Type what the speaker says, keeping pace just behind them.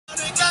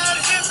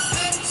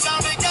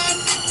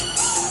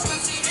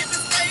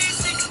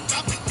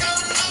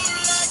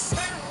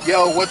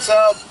Yo, what's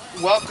up?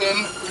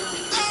 Welcome.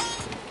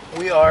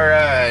 We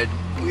are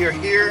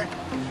here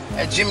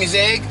at Jimmy's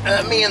Egg.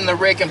 Me and the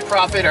Raiken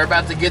Prophet are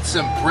about to get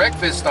some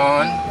breakfast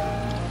on.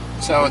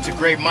 So it's a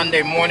great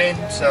Monday morning.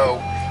 So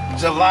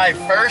July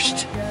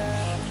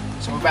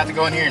 1st. So we're about to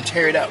go in here and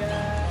tear it up.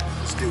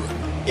 Let's do it.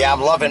 Yeah, I'm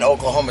loving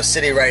Oklahoma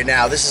City right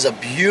now. This is a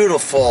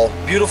beautiful,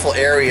 beautiful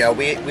area.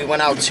 We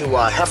went out to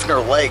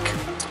Hefner Lake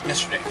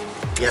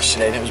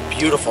Yesterday, and it was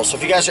beautiful. So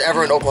if you guys are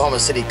ever in Oklahoma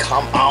City,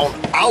 come on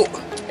out.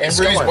 And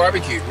Rudy's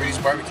barbecue.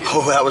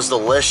 Oh, that was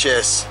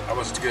delicious. That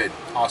was good.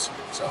 Awesome.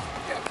 So,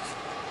 yeah.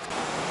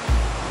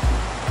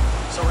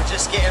 So we're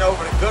just getting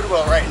over to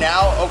Goodwill right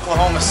now,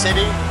 Oklahoma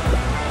City.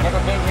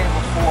 Never been here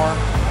before.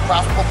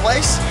 Profitable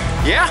place?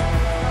 Yeah.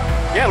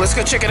 Yeah, let's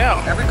go check it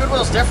out. Every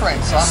Goodwill's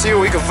different, so See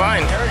what we can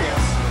find. There it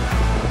is.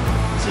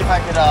 See if I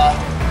could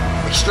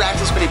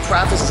extract as many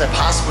profits as I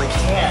possibly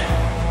can.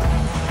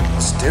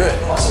 Let's do it.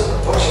 Also, the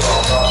books are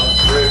all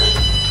across the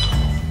bridge.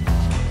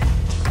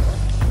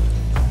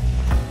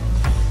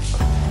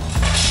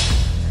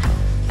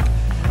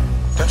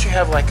 Don't you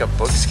have like a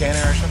book scanner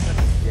or something?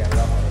 Yeah, we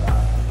don't have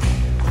that.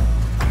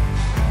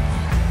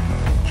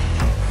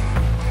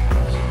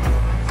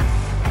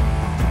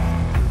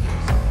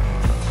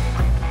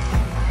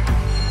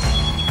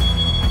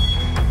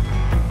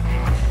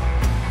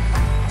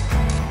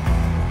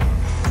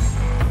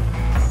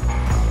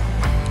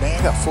 Man,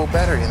 I got full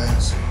battery in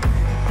this.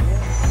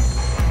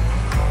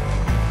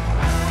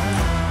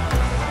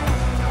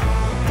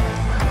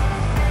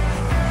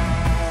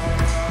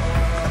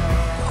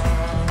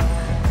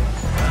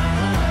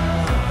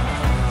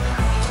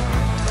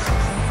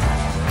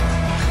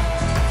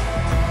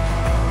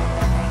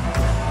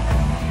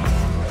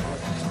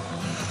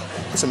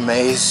 It's a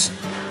maze.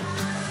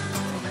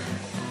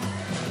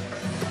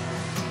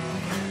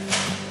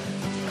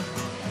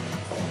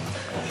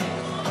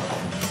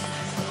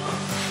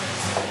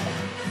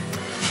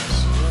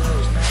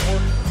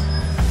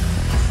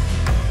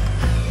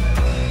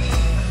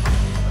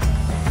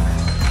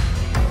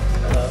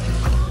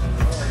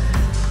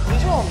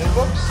 These are all new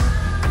books?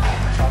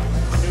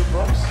 New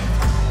books?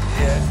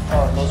 Yeah.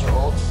 Oh, and those are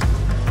old?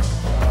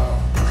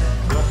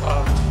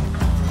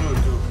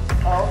 New.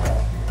 Oh, okay.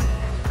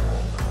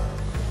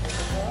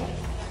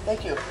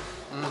 Thank you.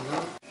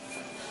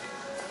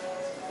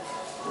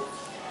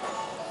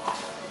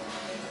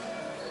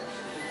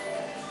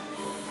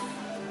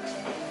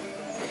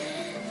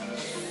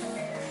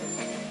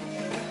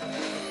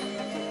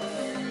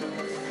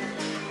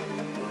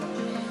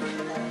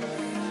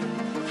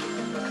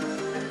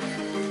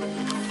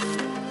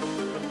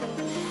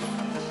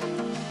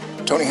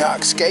 Tony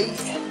Hawk skate?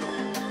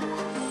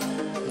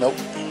 Nope.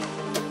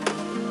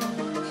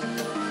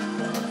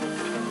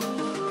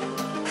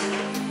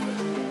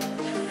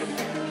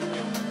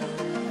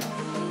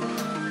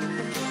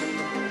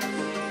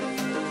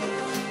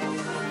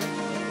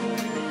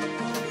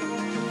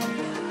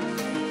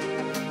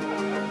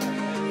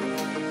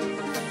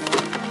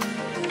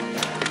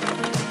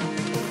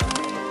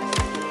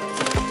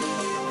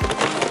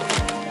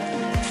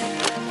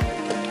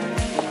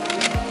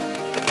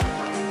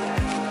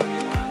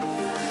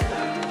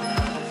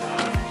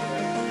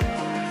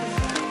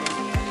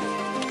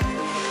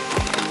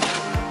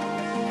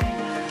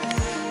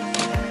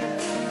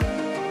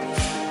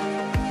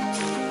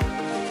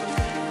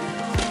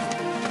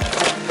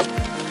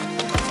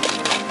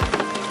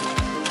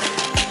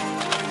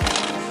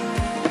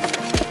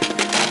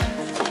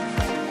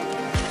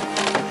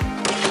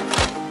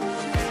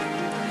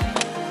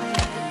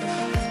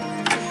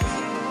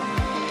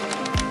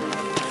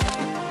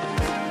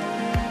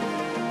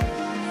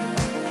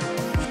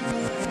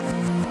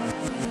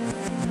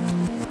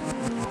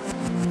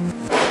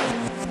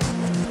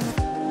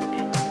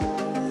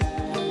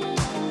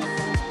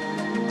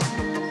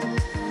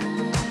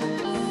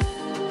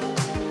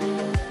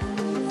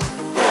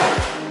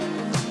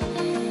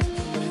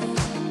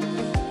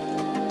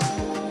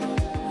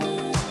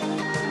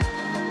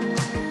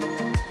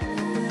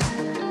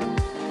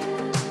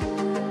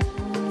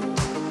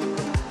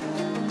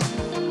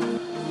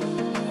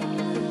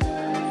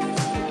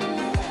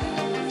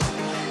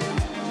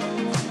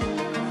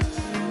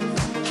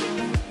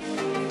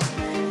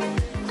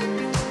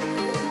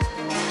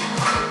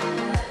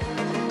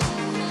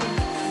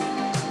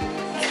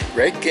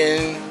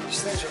 Raiken.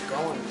 These things are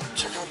going.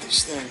 Check out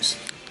these things.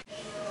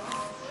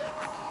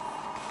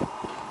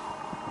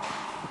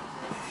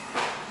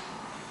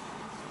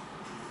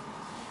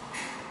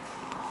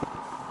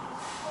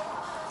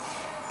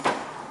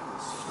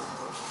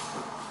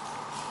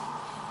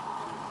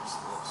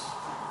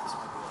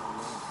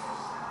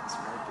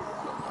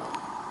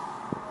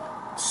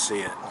 See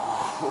it.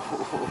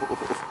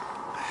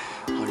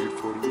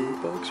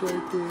 148 bucks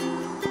right there.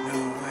 No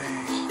way.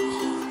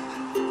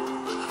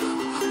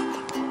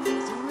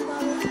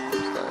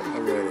 I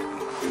read it.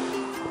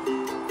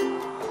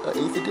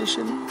 8th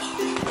edition.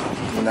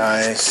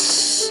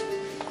 Nice.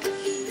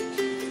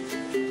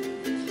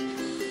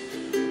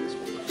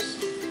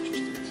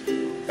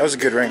 That was a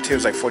good rank too. It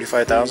was like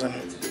 45,000.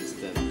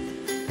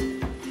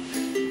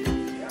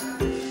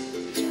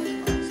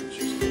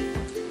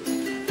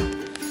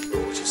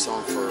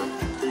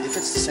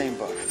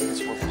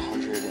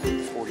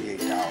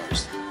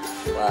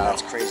 Wow.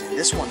 That's crazy. And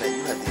this one that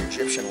you had, the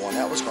Egyptian one,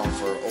 that was going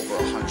for over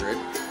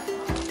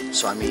 100.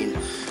 So I mean,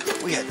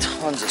 we had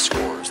tons of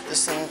scores.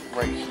 This thing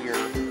right here,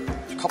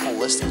 a couple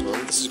listings, but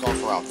this is going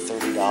for around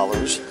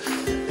 $30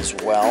 as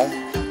well.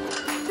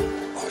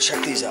 Oh,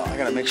 check these out. I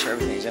gotta make sure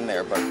everything's in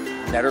there, but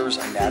Netter's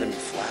Anatomy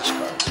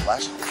flashcards.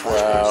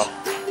 Flashcards.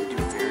 They do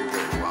very,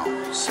 very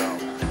well. So,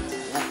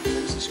 yeah,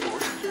 crazy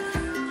scores in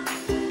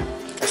here.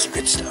 That's some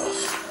good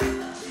stuff.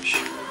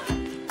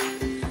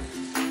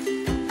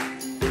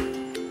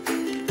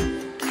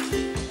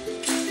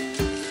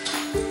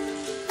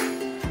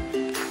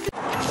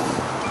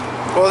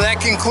 Well,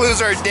 that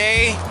concludes our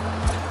day.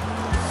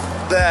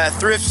 The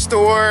thrift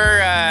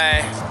store,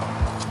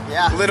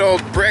 little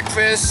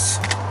breakfast.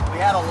 We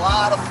had a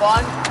lot of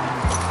fun.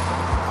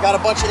 Got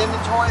a bunch of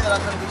inventory that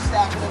I'm going to be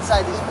stacking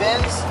inside these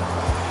bins.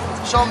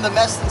 Show them the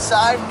mess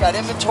inside. Got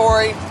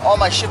inventory, all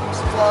my shipping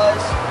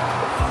supplies.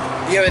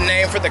 Do you have a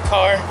name for the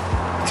car?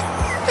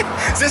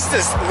 Is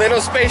this little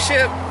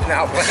spaceship?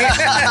 No.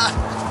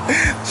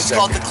 It's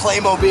called the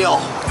Claymobile.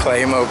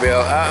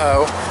 Claymobile,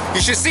 uh-oh.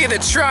 You should see the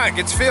trunk.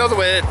 It's filled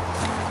with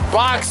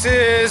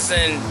boxes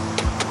and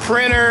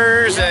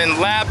printers and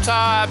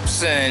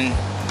laptops and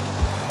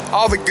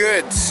all the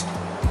goods.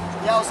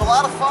 Yeah, it was a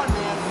lot of fun,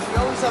 man. We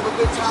always have a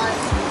good time.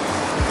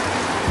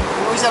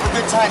 We always have a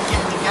good time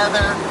getting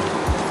together.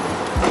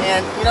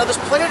 And, you know, there's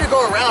plenty to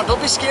go around.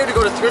 Don't be scared to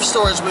go to thrift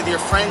stores with your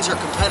friends or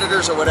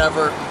competitors or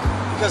whatever.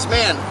 Because,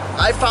 man,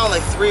 I found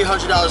like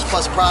 $300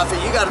 plus profit.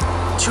 You got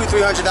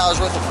 $200–300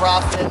 worth of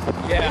profit.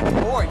 Yeah.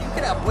 Maybe more. You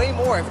could have way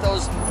more if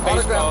those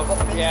baseballs.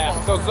 Yeah.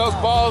 Those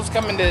balls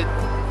come into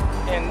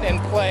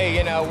and play.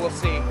 You know, we'll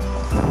see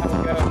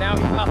how it goes. Now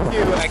we're off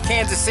to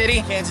Kansas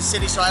City. Kansas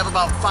City. So I have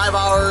about 5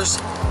 hours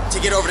to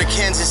get over to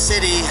Kansas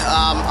City.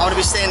 I'm going to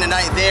be staying the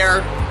night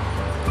there.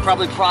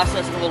 Probably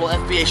processing a little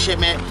FBA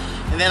shipment,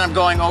 and then I'm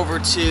going over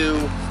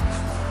to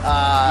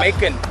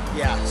Raiken.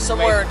 Yeah,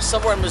 somewhere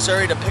in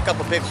Missouri to pick up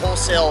a big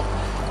wholesale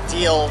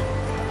deal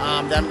that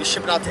I'm gonna be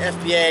shipping out to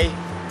FBA.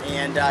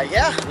 And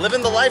yeah,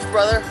 living the life,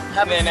 brother.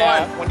 Having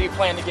fun. When do you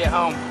plan to get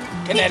home?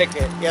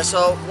 Connecticut. Yeah,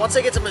 so once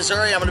I get to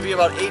Missouri, I'm gonna be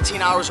about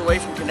 18 hours away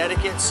from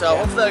Connecticut. So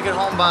hopefully I'll get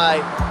home by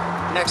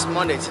next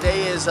Monday.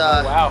 Today is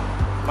oh, wow,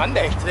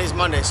 Monday. Today's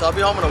Monday, so I'll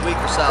be home in a week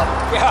or so.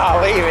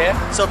 Golly,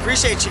 man. So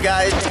appreciate you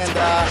guys, and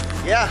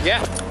yeah.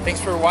 Yeah, thanks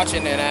for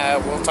watching,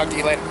 and we'll talk to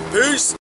you later. Peace.